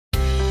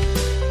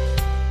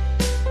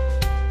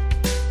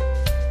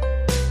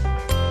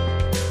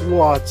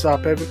What's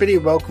up, everybody?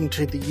 Welcome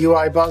to the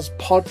UI Buzz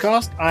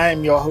podcast. I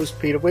am your host,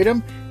 Peter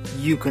Whittam.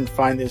 You can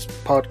find this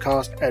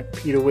podcast at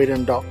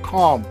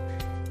peterwhittam.com.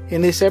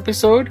 In this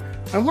episode,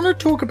 I want to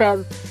talk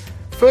about,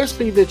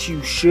 firstly, that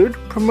you should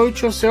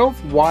promote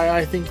yourself, why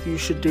I think you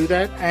should do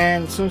that,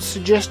 and some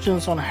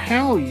suggestions on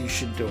how you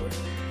should do it.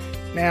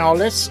 Now,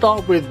 let's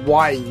start with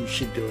why you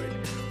should do it.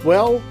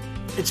 Well,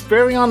 it's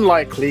very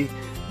unlikely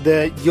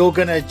that you're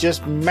going to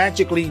just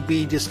magically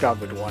be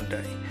discovered one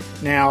day.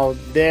 Now,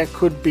 there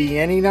could be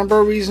any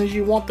number of reasons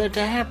you want that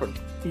to happen.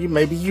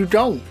 Maybe you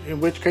don't, in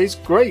which case,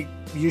 great.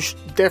 You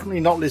should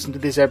definitely not listen to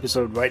this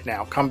episode right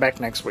now. Come back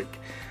next week.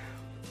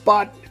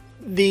 But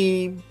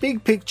the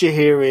big picture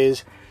here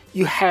is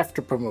you have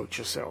to promote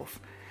yourself.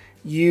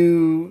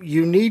 You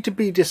need to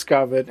be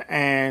discovered,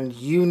 and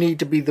you need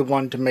to be the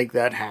one to make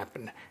that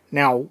happen.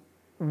 Now,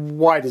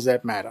 why does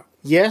that matter?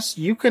 Yes,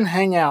 you can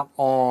hang out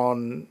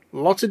on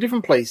lots of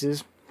different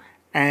places,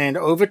 and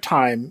over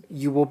time,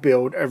 you will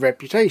build a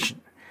reputation.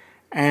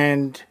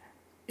 And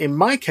in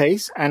my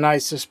case, and I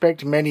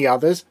suspect many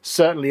others,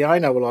 certainly I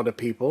know a lot of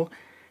people,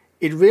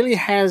 it really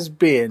has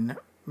been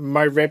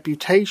my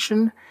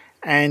reputation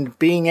and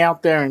being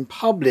out there in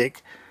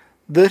public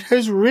that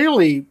has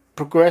really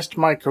progressed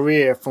my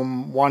career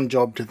from one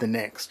job to the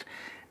next.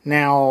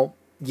 Now,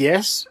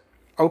 yes,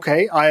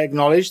 okay, I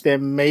acknowledge there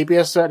may be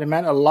a certain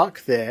amount of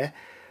luck there,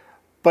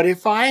 but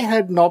if I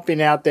had not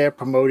been out there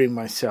promoting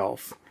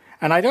myself,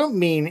 and I don't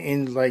mean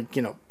in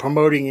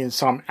promoting in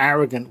some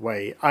arrogant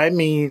way. I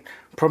mean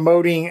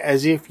promoting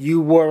as if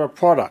you were a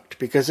product,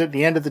 because at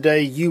the end of the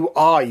day, you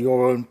are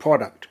your own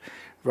product,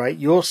 right?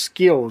 Your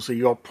skills are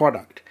your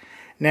product.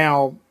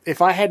 Now,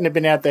 if I hadn't have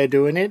been out there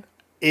doing it,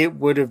 it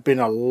would have been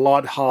a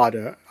lot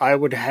harder. I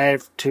would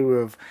have to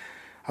have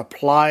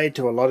applied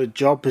to a lot of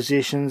job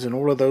positions and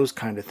all of those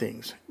kind of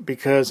things.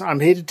 Because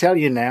I'm here to tell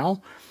you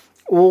now,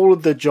 all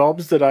of the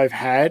jobs that I've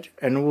had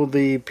and all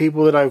the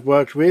people that I've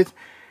worked with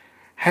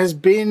has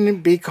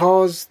been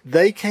because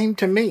they came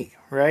to me,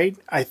 right?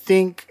 I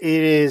think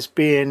it has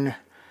been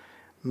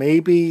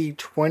maybe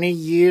 20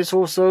 years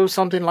or so,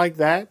 something like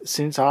that,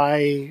 since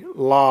I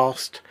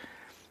last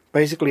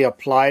basically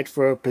applied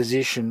for a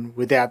position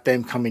without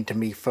them coming to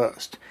me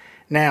first.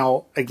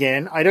 Now,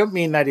 again, I don't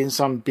mean that in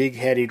some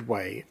big-headed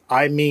way.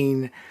 I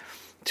mean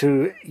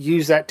to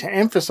use that to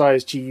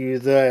emphasize to you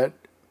that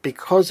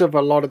because of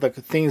a lot of the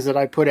things that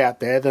I put out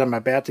there that I'm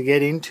about to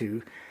get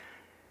into,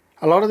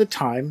 a lot of the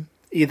time,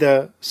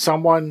 either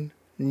someone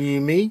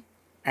knew me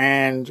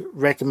and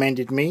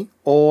recommended me,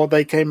 or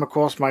they came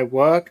across my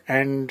work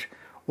and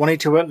wanted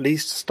to at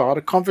least start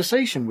a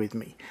conversation with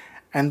me.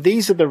 And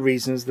these are the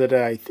reasons that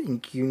I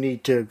think you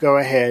need to go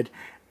ahead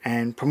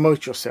and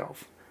promote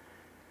yourself.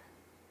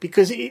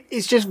 Because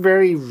it's just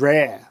very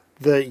rare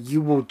that you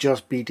will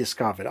just be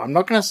discovered. I'm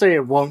not going to say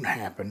it won't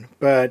happen,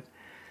 but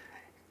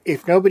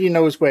if nobody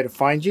knows where to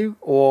find you,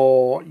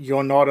 or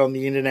you're not on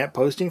the internet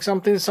posting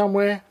something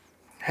somewhere,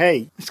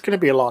 hey, it's going to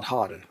be a lot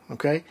harder,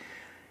 okay?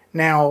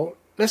 Now,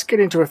 let's get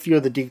into a few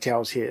of the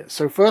details here.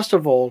 So first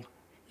of all,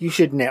 you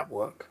should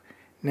network.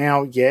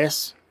 Now,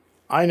 yes,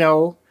 I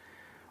know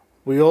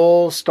we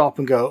all stop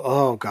and go,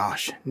 oh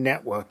gosh,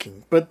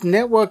 networking. But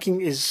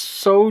networking is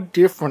so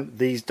different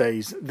these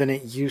days than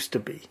it used to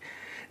be.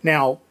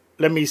 Now,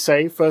 let me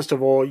say, first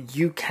of all,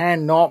 you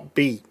cannot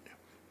beat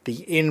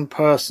the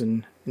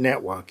in-person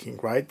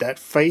networking, right? That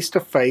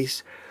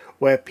face-to-face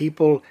where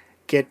people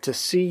get to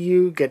see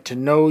you, get to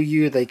know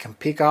you. They can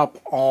pick up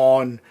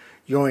on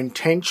your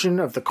intention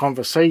of the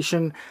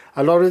conversation.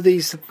 A lot of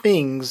these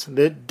things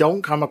that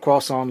don't come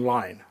across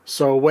online.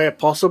 So where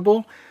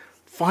possible,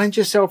 find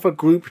yourself a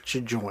group to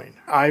join.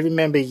 I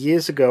remember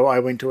years ago, I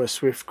went to a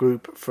Swift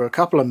group for a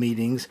couple of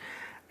meetings,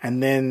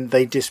 and then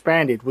they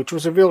disbanded, which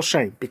was a real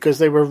shame because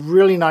they were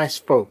really nice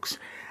folks.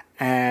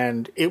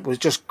 And it was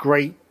just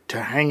great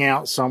to hang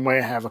out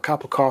somewhere, have a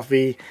cup of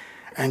coffee,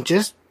 and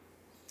just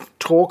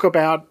talk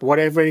about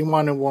whatever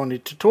anyone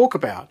wanted to talk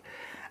about.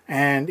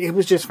 And it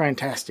was just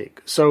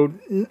fantastic. So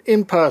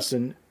in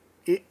person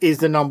is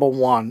the number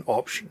one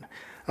option.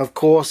 Of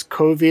course,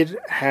 COVID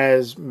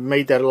has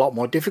made that a lot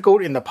more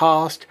difficult in the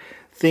past.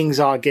 Things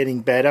are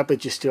getting better,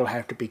 but you still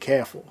have to be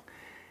careful.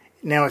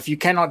 Now, if you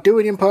cannot do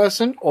it in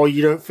person, or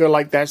you don't feel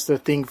like that's the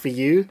thing for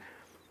you,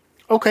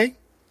 okay,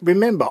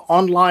 remember,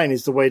 online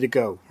is the way to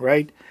go,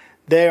 right?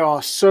 There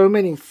are so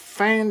many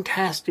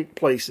fantastic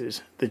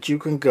places that you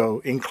can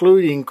go,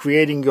 including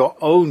creating your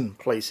own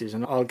places.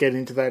 And I'll get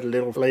into that a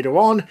little later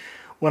on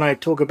when I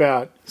talk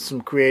about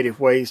some creative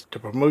ways to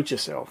promote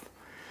yourself.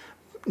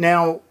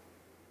 Now,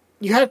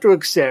 you have to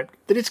accept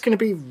that it's going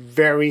to be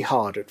very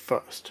hard at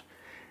first,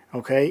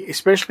 okay?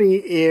 Especially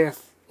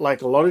if,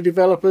 like a lot of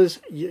developers,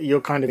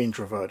 you're kind of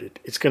introverted.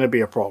 It's going to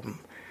be a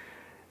problem.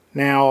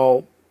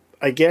 Now,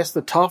 I guess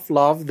the tough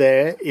love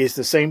there is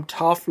the same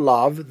tough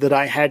love that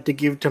I had to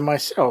give to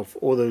myself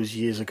all those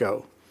years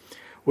ago,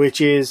 which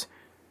is,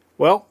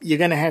 well, you're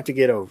going to have to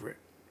get over it,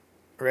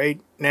 right?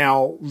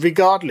 Now,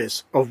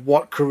 regardless of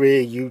what career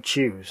you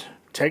choose,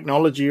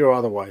 technology or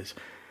otherwise,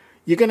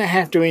 you're going to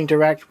have to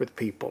interact with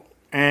people.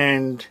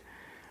 And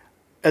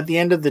at the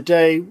end of the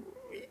day,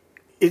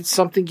 it's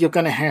something you're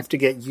going to have to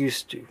get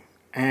used to.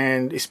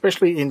 And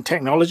especially in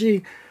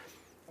technology,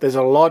 there's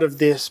a lot of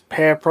this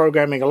pair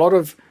programming, a lot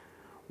of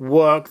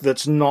work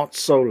that's not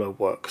solo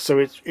work. So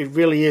it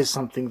really is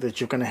something that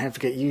you're going to have to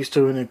get used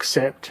to and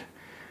accept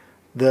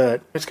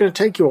that it's going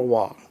to take you a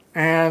while.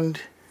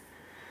 And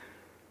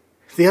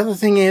the other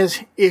thing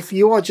is, if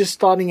you are just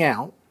starting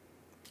out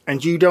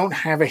and you don't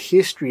have a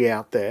history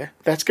out there,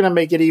 that's going to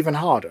make it even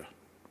harder.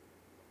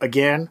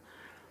 Again,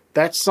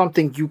 that's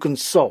something you can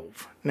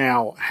solve.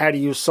 Now, how do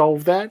you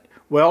solve that?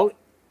 Well,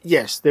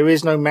 yes, there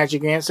is no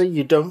magic answer.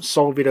 You don't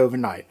solve it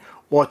overnight.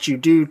 What you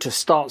do to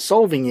start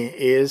solving it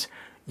is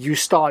you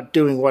start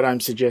doing what I'm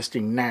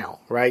suggesting now,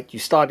 right? You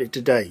start it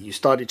today. You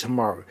start it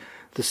tomorrow.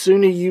 The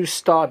sooner you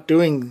start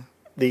doing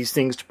these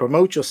things to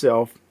promote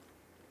yourself,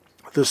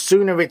 the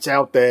sooner it's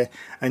out there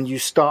and you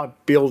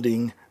start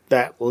building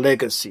that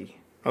legacy,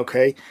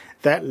 okay?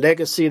 That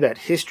legacy, that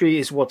history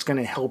is what's going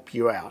to help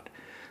you out.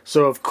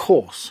 So, of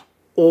course,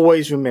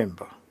 always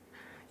remember,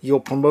 you're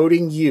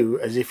promoting you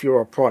as if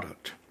you're a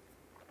product.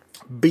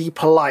 Be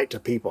polite to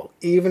people,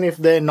 even if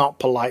they're not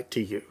polite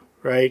to you,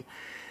 right?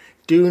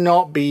 Do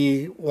not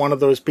be one of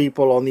those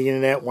people on the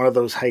internet, one of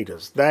those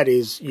haters. That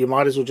is, you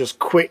might as well just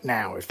quit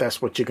now if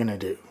that's what you're going to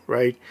do,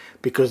 right?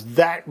 Because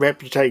that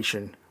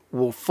reputation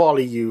will follow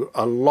you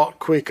a lot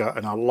quicker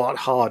and a lot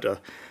harder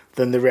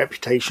than the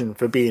reputation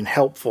for being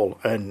helpful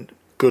and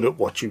good at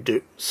what you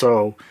do.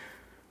 So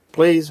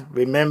please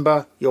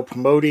remember, you're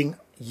promoting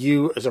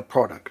you as a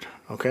product,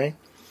 okay?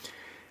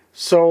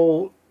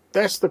 So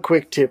that's the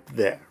quick tip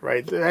there,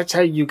 right? That's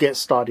how you get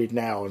started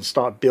now and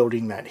start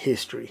building that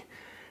history.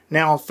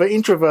 Now, for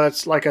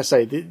introverts, like I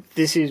say,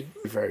 this is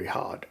very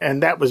hard.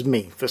 And that was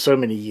me for so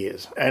many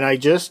years. And I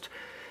just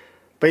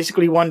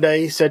basically one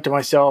day said to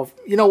myself,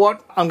 you know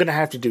what? I'm going to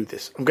have to do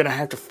this. I'm going to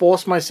have to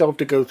force myself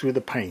to go through the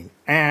pain.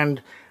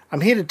 And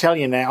I'm here to tell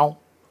you now,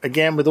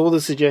 again, with all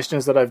the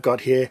suggestions that I've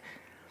got here,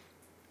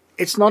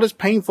 it's not as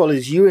painful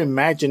as you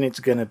imagine it's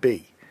going to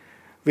be.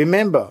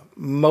 Remember,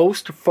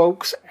 most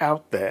folks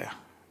out there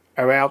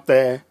are out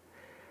there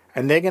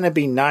and they're going to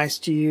be nice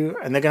to you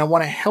and they're going to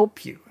want to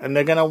help you and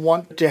they're going to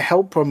want to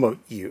help promote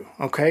you,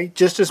 okay?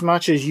 Just as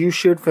much as you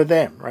should for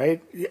them,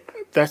 right?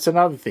 That's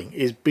another thing,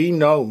 is be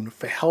known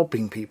for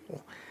helping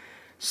people.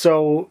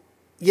 So,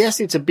 yes,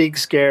 it's a big,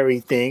 scary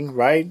thing,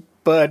 right?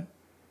 But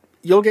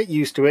you'll get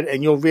used to it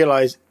and you'll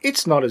realize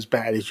it's not as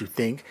bad as you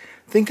think.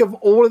 Think of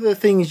all of the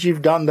things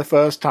you've done the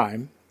first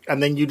time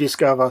and then you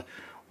discover,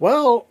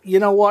 well, you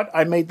know what?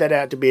 I made that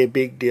out to be a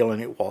big deal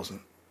and it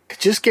wasn't.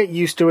 Just get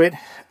used to it,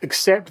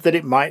 accept that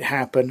it might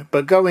happen,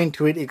 but go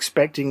into it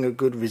expecting a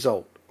good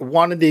result.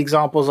 One of the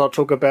examples I'll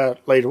talk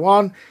about later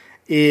on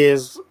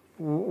is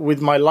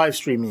with my live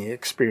streaming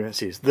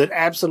experiences that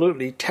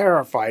absolutely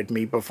terrified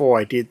me before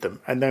I did them.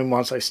 And then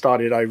once I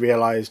started, I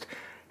realized,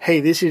 hey,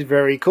 this is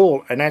very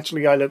cool. And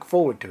actually, I look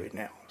forward to it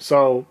now.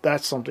 So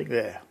that's something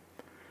there.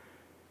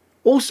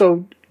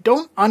 Also,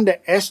 don't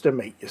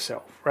underestimate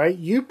yourself, right?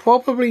 You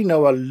probably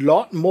know a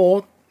lot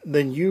more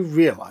than you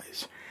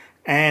realize.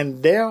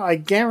 And I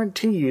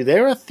guarantee you,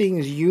 there are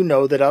things you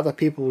know that other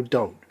people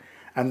don't,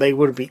 and they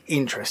would be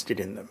interested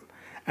in them.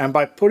 And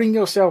by putting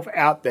yourself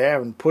out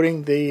there and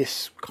putting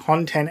this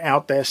content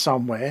out there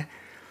somewhere,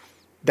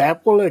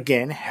 that will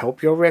again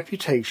help your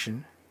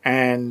reputation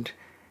and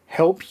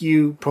help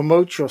you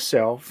promote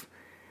yourself,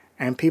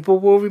 and people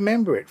will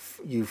remember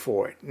you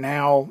for it.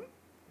 Now,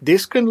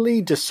 this can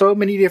lead to so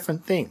many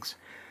different things.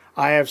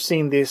 I have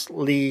seen this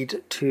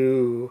lead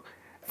to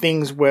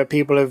things where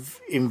people have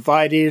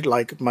invited,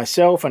 like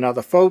myself and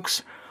other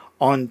folks,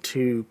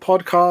 onto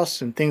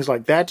podcasts and things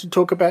like that to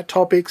talk about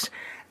topics.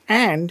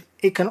 And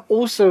it can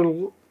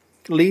also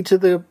lead to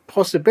the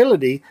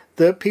possibility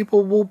that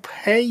people will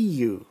pay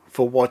you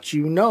for what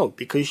you know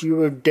because you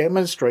have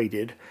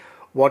demonstrated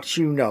what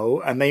you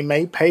know, and they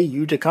may pay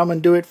you to come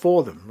and do it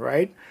for them,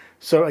 right?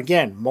 So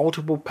again,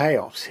 multiple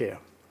payoffs here.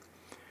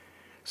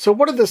 So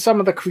what are some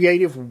of the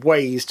creative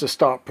ways to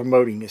start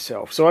promoting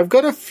yourself? So I've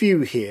got a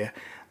few here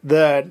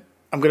that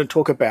I'm going to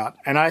talk about,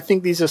 and I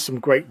think these are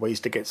some great ways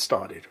to get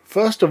started.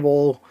 First of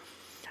all,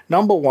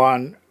 number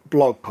one,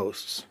 blog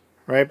posts,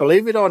 right?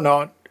 Believe it or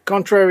not,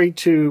 contrary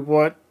to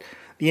what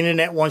the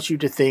internet wants you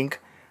to think,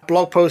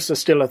 blog posts are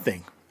still a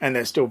thing, and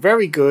they're still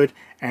very good,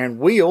 and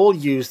we all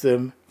use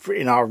them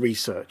in our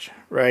research,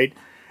 right?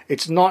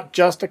 It's not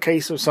just a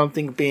case of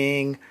something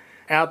being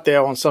out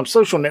there on some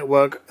social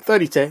network,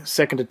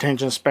 30-second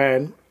attention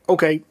span.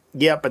 Okay,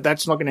 yeah, but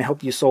that's not going to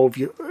help you solve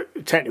your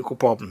technical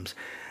problems.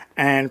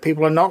 And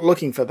people are not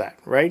looking for that,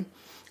 right?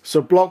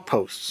 So blog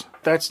posts,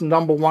 that's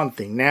number one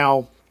thing.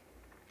 Now,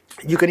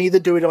 you can either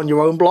do it on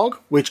your own blog,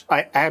 which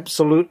I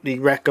absolutely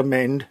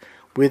recommend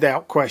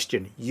without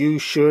question. You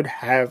should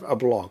have a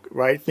blog,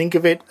 right? Think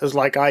of it as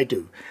like I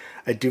do,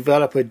 a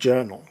developer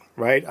journal,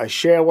 right? I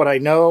share what I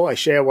know, I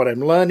share what I'm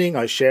learning,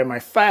 I share my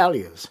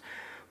failures.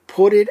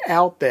 Put it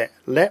out there.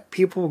 Let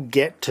people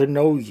get to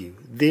know you.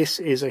 This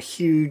is a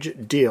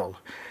huge deal,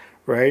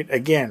 right?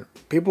 Again,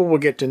 people will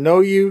get to know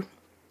you,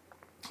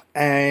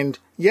 And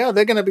yeah,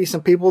 there are going to be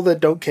some people that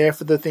don't care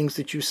for the things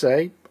that you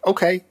say.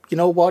 Okay, you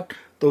know what?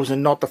 Those are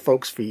not the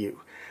folks for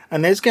you.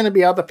 And there's going to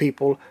be other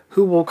people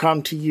who will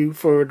come to you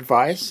for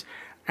advice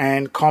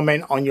and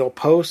comment on your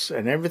posts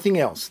and everything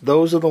else.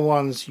 Those are the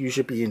ones you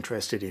should be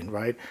interested in,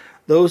 right?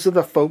 Those are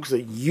the folks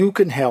that you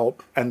can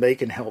help and they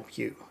can help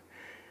you.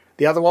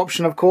 The other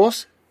option, of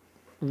course,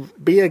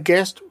 be a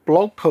guest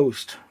blog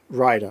post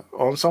writer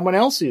on someone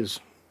else's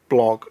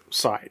blog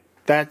site.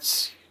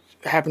 That's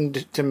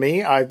happened to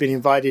me. I've been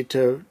invited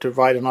to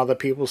write on other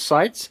people's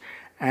sites,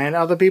 and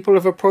other people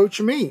have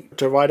approached me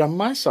to write on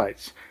my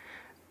sites.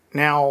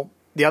 Now,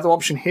 the other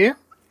option here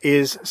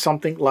is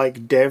something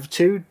like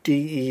Dev.to,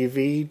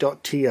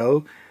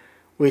 dev.to,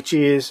 which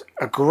is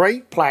a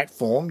great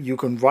platform. You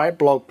can write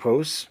blog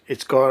posts.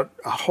 It's got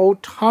a whole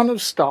ton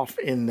of stuff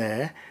in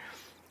there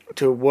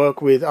to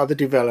work with other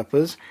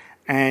developers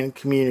and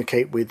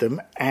communicate with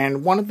them.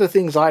 And one of the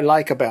things I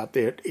like about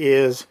it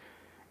is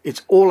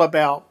it's all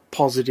about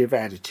positive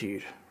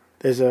attitude.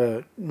 There's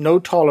a no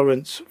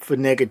tolerance for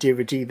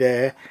negativity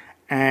there,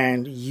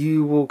 and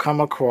you will come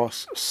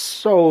across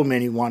so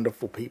many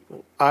wonderful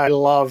people. I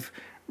love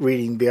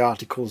reading the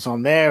articles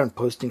on there and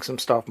posting some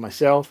stuff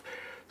myself.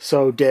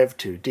 So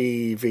Dev.to,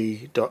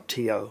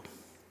 dev.to.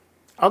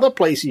 Other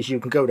places you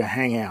can go to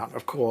hang out,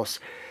 of course,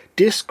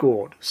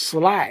 Discord,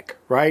 Slack,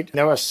 right?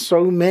 There are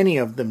so many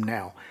of them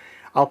now.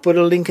 I'll put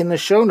a link in the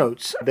show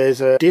notes. There's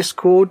a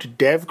Discord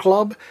dev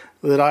club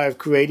that I've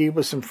created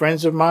with some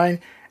friends of mine,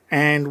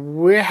 and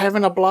we're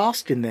having a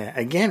blast in there.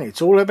 Again,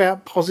 it's all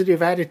about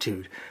positive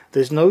attitude.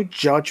 There's no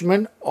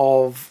judgment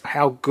of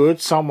how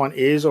good someone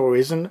is or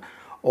isn't,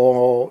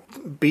 or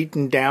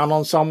beating down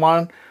on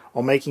someone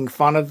or making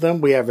fun of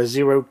them. We have a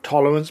zero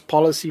tolerance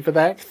policy for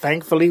that.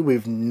 Thankfully,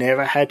 we've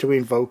never had to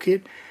invoke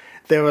it.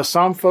 There are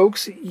some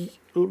folks,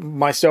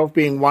 myself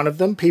being one of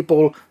them,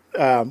 people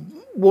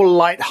will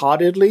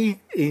lightheartedly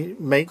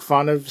make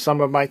fun of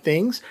some of my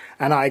things,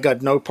 and I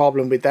got no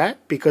problem with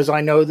that because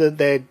I know that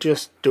they're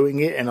just doing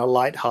it in a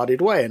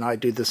lighthearted way, and I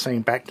do the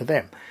same back to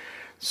them.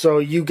 So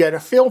you get a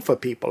feel for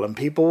people, and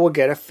people will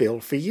get a feel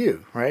for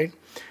you, right?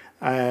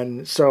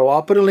 And so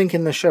I'll put a link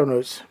in the show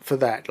notes for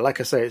that. Like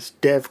I say, it's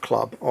Dev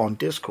Club on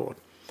Discord.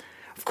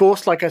 Of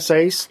course, like I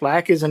say,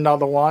 Slack is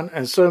another one,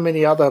 and so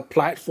many other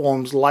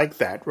platforms like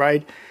that,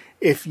 right?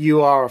 If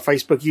you are a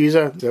Facebook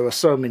user, there are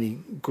so many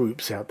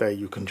groups out there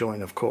you can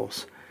join, of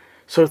course.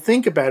 So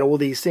think about all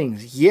these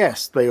things.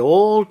 Yes, they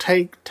all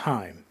take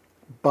time,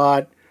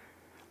 but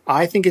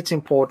I think it's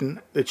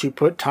important that you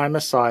put time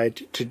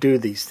aside to do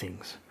these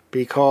things,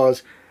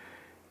 because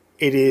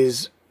it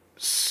is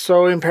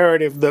so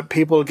imperative that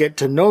people get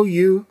to know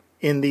you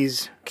in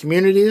these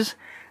communities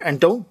and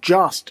don't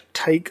just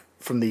take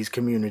from these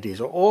communities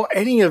or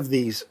any of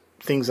these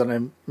things that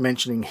I'm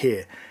mentioning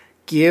here.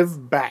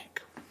 Give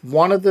back.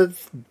 One of the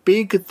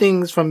big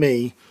things for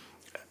me,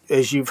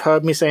 as you've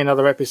heard me say in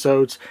other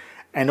episodes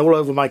and all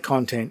over my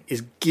content,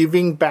 is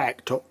giving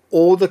back to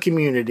all the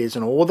communities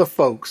and all the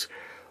folks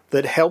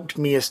that helped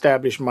me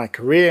establish my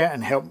career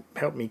and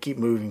help me keep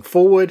moving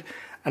forward.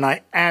 And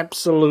I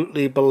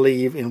absolutely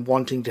believe in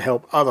wanting to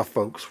help other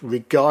folks,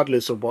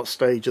 regardless of what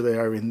stage they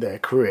are in their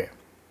career.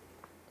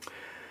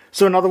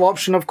 So another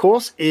option, of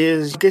course,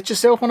 is get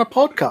yourself on a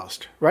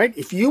podcast, right?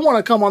 If you want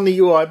to come on the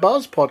UI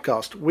Buzz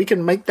podcast, we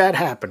can make that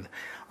happen.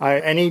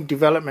 Any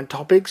development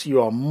topics,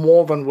 you are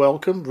more than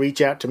welcome.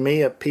 Reach out to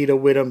me at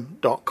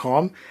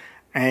peterwhitham.com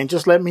and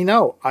just let me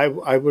know.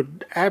 I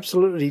would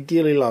absolutely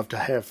dearly love to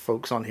have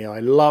folks on here. I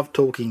love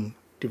talking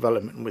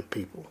development with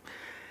people.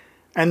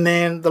 And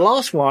then the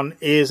last one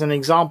is an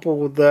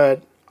example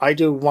that I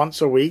do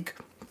once a week,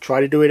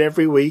 try to do it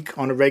every week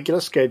on a regular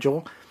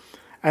schedule,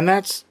 and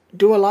that's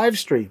do a live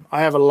stream.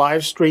 I have a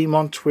live stream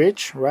on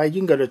Twitch, right?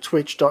 You can go to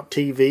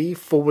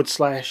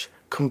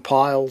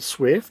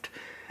twitch.tv/compileswift.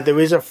 There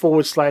is a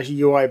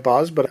 /UI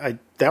Buzz, but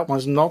that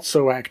one's not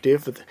so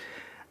active.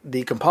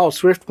 The Compile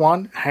Swift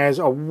one has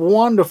a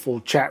wonderful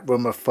chat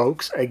room of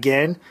folks.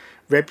 Again,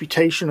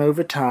 reputation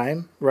over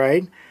time,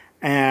 right?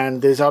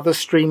 And there's other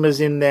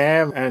streamers in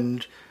there,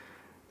 and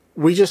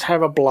we just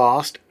have a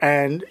blast.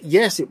 And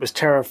yes, it was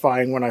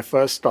terrifying when I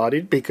first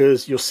started,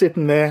 because you're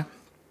sitting there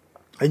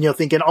and you're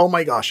thinking, oh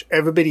my gosh,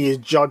 everybody is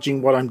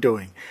judging what I'm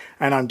doing,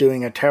 and I'm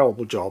doing a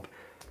terrible job.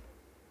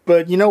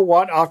 But you know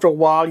what? After a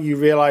while, you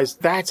realize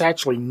that's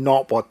actually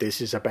not what this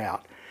is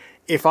about.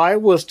 If I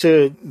was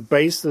to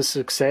base the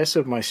success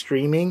of my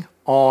streaming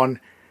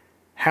on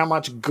how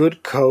much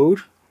good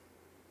code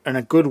and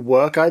a good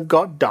work I've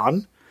got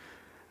done,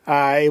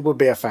 it would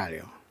be a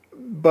failure.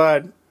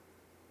 But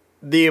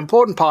the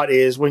important part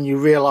is when you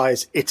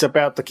realize it's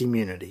about the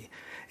community.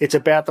 It's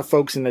about the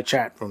folks in the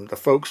chat room, the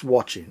folks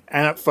watching.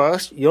 And at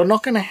first, you're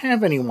not going to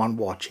have anyone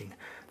watching.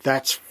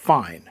 That's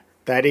fine.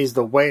 That is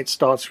the way it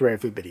starts for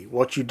everybody.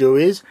 What you do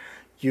is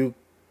you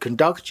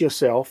conduct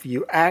yourself,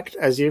 you act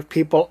as if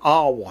people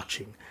are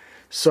watching.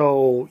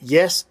 So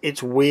yes,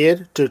 it's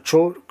weird to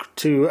talk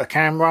to a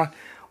camera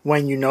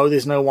when you know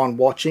there's no one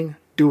watching.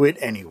 Do it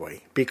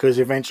anyway, because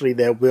eventually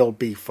there will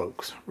be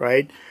folks,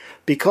 right?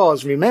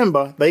 Because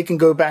remember, they can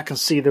go back and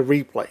see the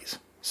replays.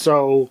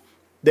 So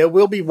there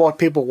will be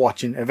people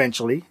watching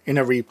eventually in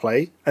a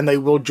replay, and they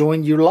will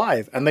join you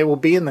live, and they will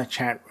be in the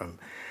chat room.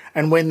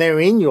 And when they're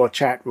in your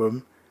chat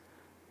room,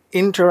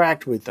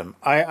 interact with them.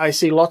 I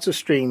see lots of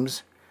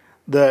streams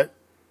that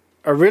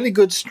are really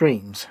good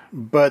streams,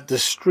 but the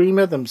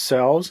streamer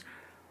themselves,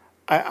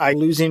 I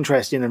lose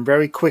interest in them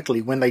very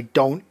quickly when they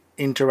don't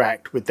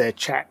interact with their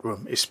chat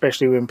room,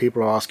 especially when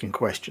people are asking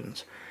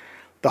questions.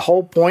 The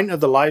whole point of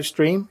the live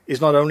stream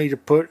is not only to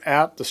put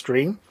out the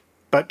stream,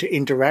 but to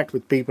interact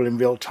with people in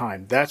real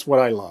time. That's what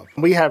I love.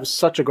 We have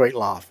such a great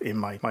laugh in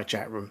my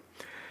chat room.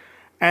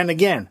 And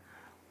again,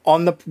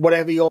 on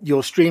whatever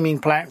your streaming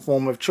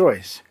platform of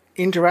choice,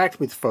 interact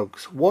with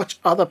folks, watch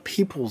other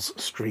people's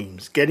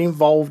streams, get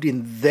involved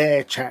in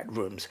their chat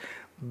rooms,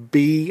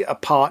 be a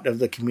part of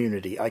the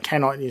community. I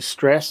cannot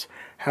stress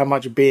how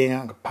much being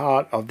a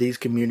part of these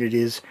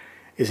communities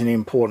is an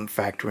important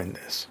factor in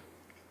this.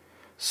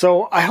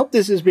 So I hope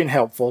this has been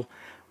helpful.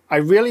 I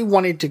really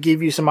wanted to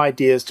give you some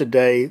ideas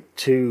today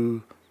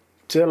to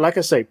like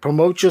I say,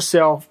 promote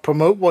yourself,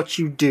 promote what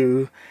you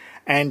do,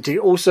 and to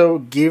also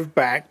give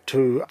back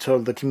to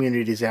the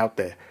communities out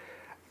there.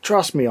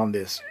 Trust me on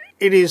this.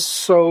 It is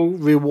so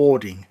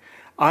rewarding.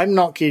 I'm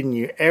not kidding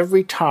you.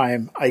 Every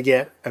time I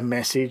get a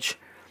message,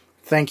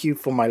 thank you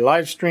for my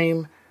live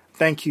stream,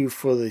 thank you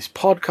for this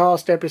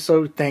podcast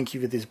episode, thank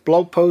you for this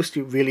blog post,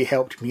 it really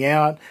helped me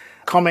out.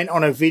 Comment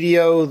on a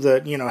video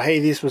that, hey,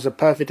 this was a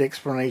perfect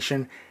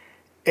explanation.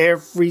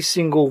 Every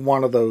single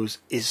one of those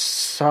is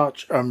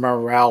such a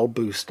morale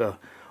booster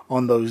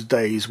on those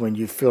days when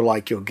you feel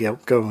like you're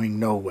going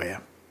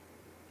nowhere.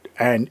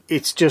 And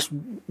it's just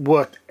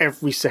worth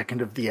every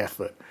second of the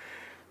effort.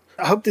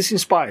 I hope this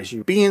inspires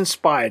you. Be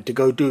inspired to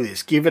go do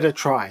this. Give it a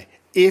try.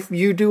 If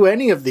you do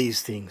any of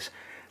these things,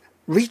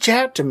 reach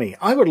out to me.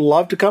 I would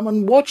love to come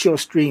and watch your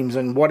streams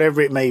and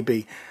whatever it may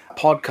be.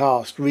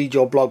 Podcast, read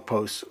your blog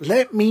posts.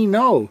 Let me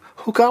know.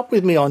 Hook up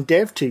with me on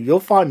Dev2. You'll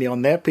find me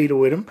on there, Peter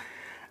Whittam.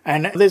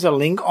 And there's a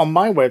link on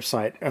my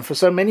website and for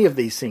so many of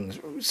these things.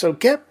 So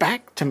get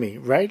back to me,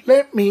 right?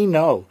 Let me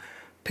know.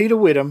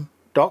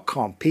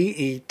 PeterWhittam.com.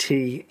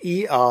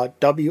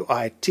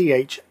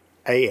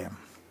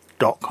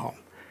 PeterWhitham.com.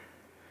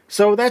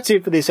 So that's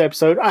it for this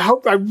episode.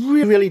 I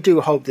really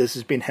do hope this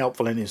has been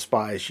helpful and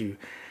inspires you,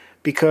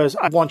 because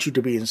I want you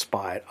to be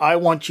inspired. I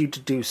want you to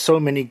do so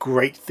many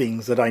great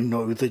things that I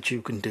know that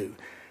you can do.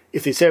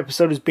 If this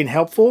episode has been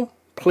helpful,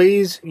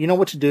 please, you know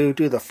what to do.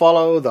 Do the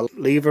follow,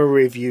 leave a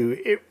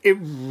review. It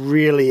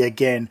really,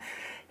 again,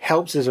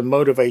 helps as a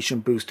motivation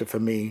booster for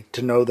me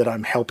to know that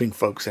I'm helping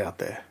folks out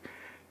there.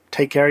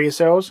 Take care of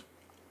yourselves.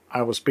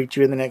 I will speak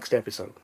to you in the next episode.